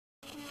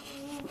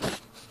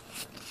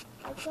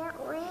I can't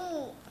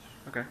reach.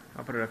 Okay,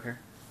 I'll put it up here.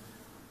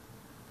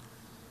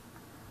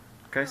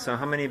 Okay, so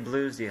how many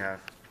blues do you have?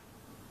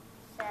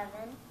 7.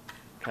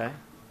 Okay.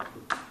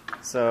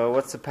 So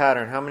what's the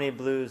pattern? How many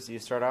blues do you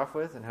start off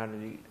with, and how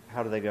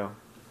do they go?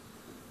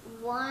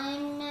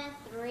 1,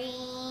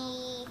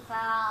 3,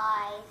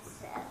 5,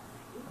 7.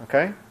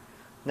 Okay.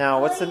 Now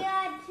what's the? You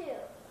add 2.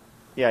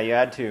 Yeah, you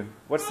add 2.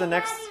 What's the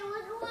next? Daddy,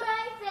 look what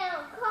I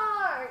found.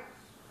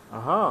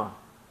 Cards.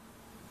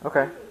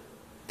 Okay.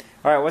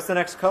 All right. What's the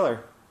next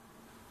color?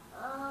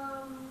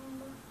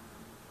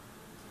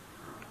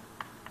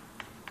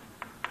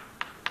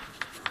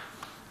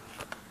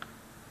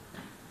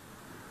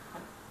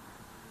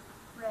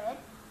 Red.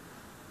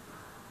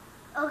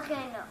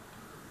 Okay, no.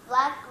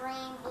 Black,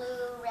 green,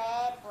 blue,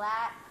 red.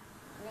 Black,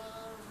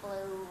 green,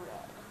 blue,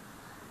 red.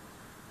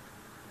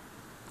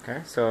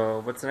 Okay.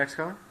 So what's the next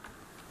color?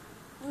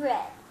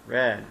 Red.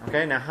 Red.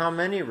 Okay. Now how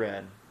many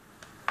red?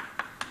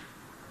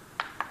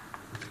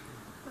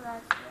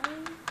 That's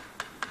red.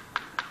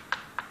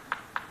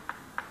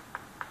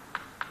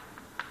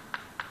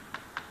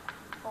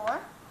 Four.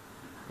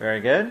 Very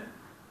good.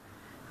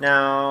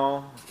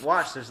 Now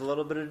watch. There's a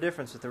little bit of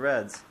difference with the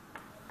reds.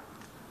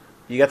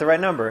 You got the right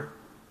number.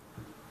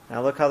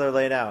 Now look how they're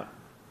laid out.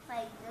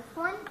 Like this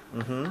one?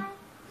 Mm-hmm.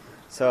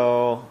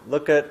 So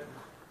look at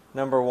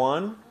number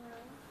 1.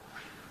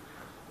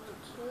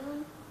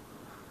 2,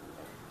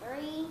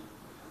 3,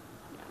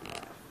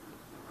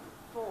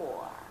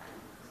 4.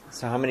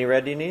 So how many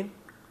red do you need?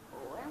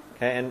 4.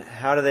 Okay, and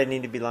how do they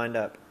need to be lined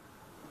up?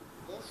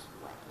 This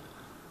way.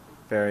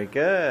 Very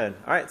good.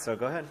 All right, so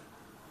go ahead.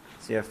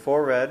 So you have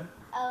 4 red.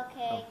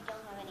 Okay,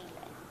 don't have any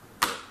red.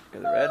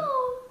 Here's the red.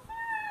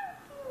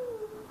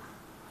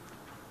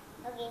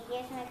 Okay,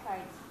 here's my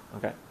cards.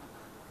 Okay.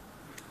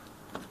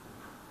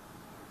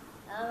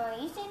 Are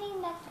you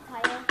standing next to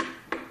Kaleb?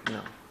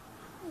 No.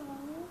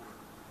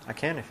 I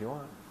can if you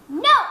want.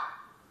 No!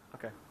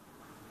 Okay.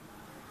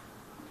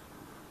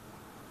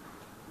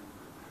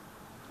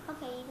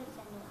 Okay, you can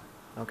send me.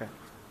 Okay.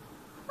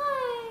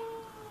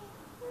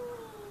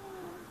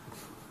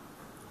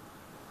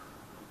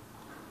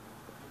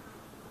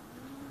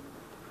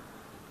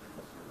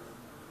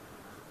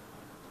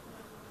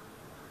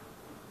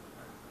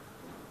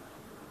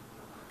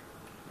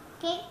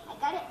 Okay, I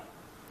got it.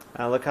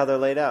 Now look how they're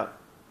laid out.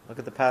 Look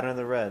at the pattern of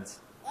the reds.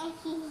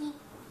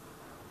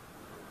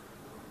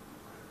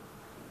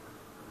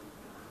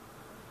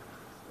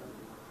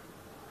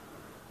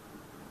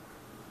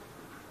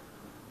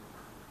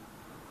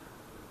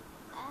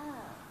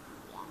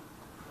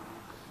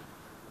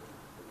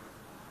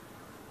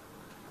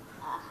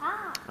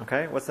 Aha.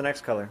 Okay, what's the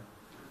next color?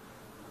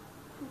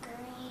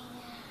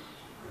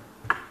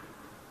 Green.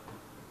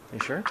 You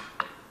sure?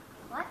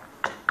 What?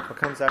 What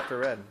comes after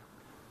red?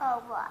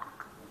 Oh, black.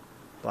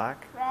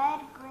 Black?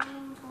 Red,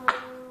 green,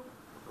 blue,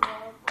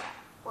 red, black.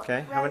 What?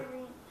 Okay, how many?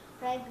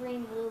 Red,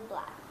 green, blue,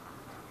 black.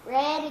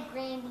 Red,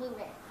 green, blue,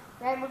 red.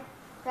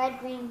 Red,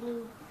 green,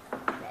 blue,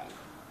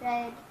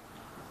 red.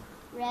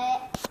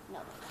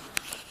 No.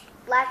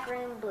 Black,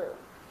 green, blue.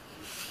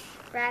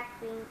 Black,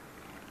 green.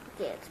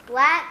 Okay, it's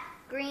black,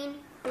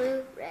 green,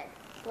 blue, red.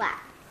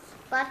 Black.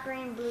 Black,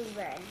 green, blue,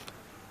 red.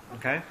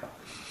 Okay.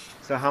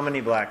 So how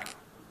many black?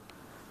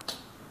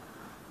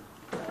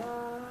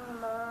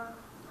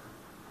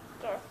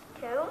 Guess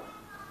 2.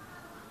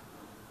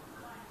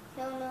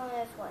 No,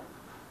 there's 1.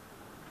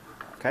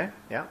 Okay,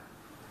 yeah.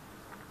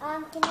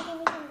 Can you give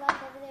me some black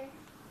over there?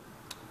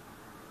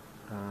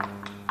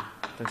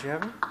 Don't you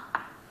have any?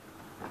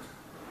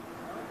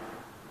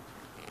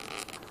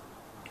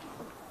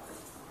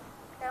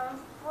 That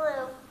one's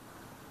blue.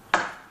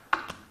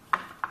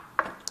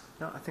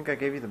 No, I think I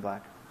gave you the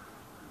black.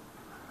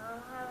 I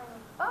don't have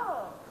any.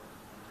 Oh.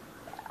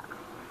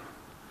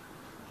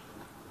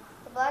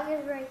 The black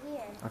is right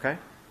here. Okay.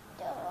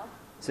 Duh.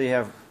 So you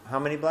have how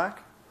many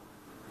black?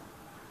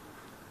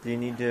 Do you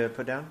need to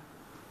put down?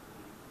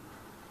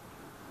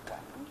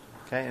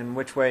 Okay, and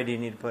which way do you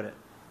need to put it?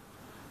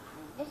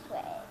 This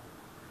way.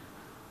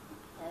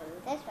 No,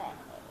 this way.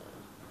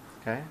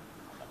 Okay.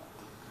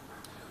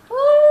 Woo!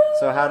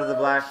 So how do the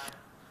black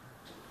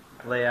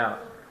lay out?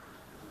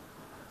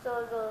 So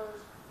it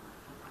goes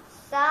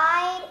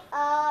side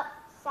up,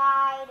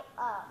 side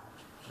up.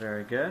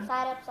 Very good.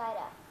 Side up, side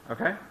up.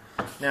 Okay.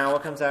 Now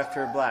what comes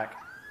after black?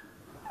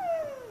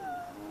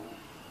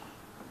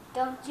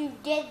 Don't you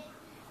dare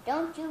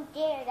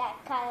that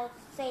Kyle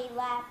say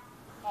laugh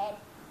head.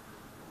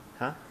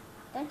 Huh?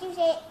 Don't you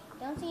say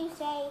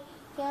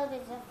Caleb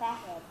is a fat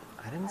head.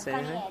 I didn't say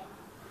Funny anything. head.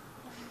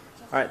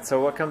 Alright, so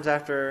what comes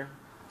after...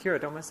 Kira,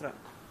 don't mess it up.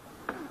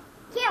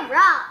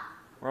 Kira!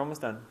 We're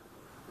almost done.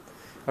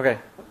 Okay.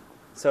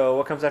 So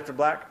what comes after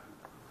black?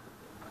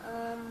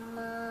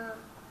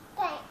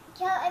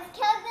 Kira!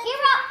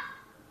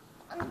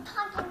 I'm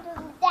talking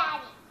to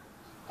Daddy.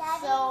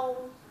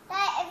 So, I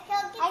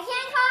can't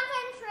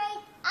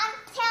concentrate. I'm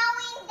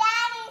telling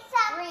Daddy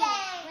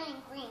something.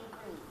 Green.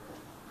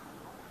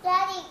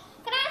 Daddy,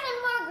 can I have some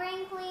more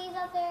green, please,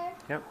 up there?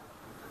 Yep.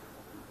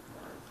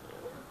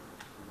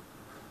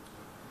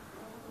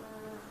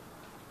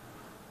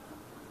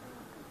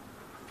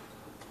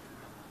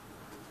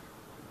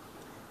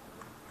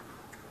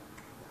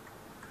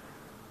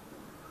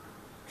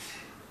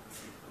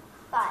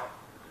 5.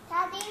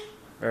 Daddy?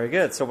 Very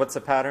good. So what's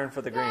the pattern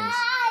for the greens?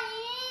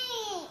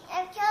 Daddy!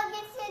 If Joe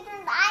gets 2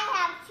 turns, I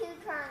have 2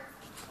 turns.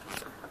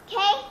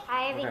 Okay?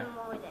 I have even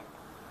more than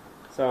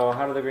that. So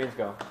how do the greens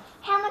go?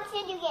 How much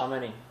did you get? How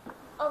many?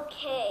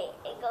 Okay,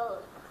 it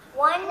goes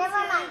 1, 2, 3,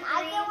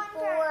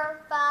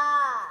 4, 5.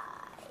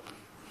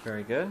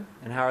 Very good.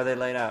 And how are they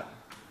laid out?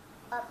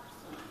 Up.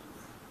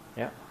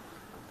 Yeah.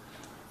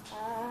 Look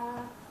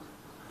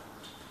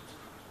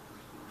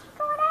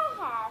at what I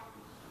have.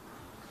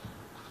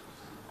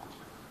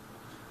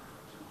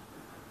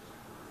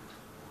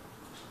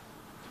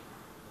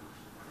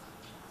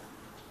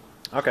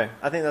 Okay,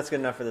 I think that's good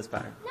enough for this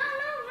pattern. No.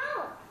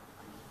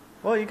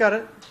 Well, you got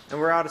it. And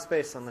we're out of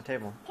space on the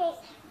table. Okay.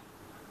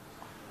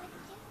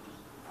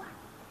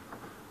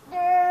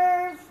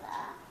 There's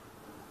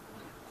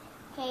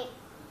okay.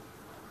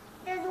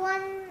 There's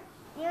one.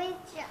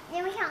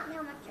 Let me count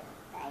how much it is.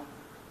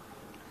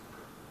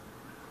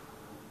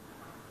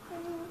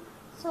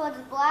 So it's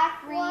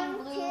black, green,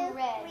 blue,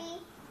 red.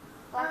 3.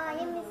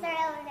 Let me start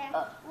over there.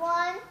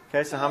 1.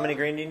 Okay, so how many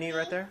green do you need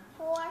right there?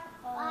 4,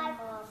 5,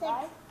 6,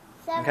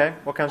 7. Okay,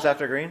 what comes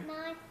after green?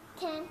 9,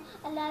 10,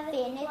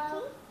 11,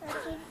 12,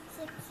 13,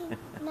 16,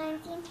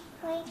 19,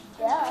 20.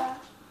 Yeah.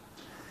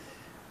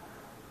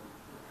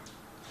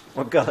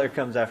 What color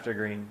comes after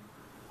green?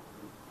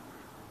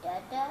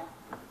 Da-da.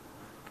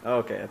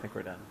 Okay, I think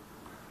we're done.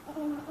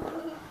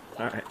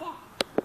 All right.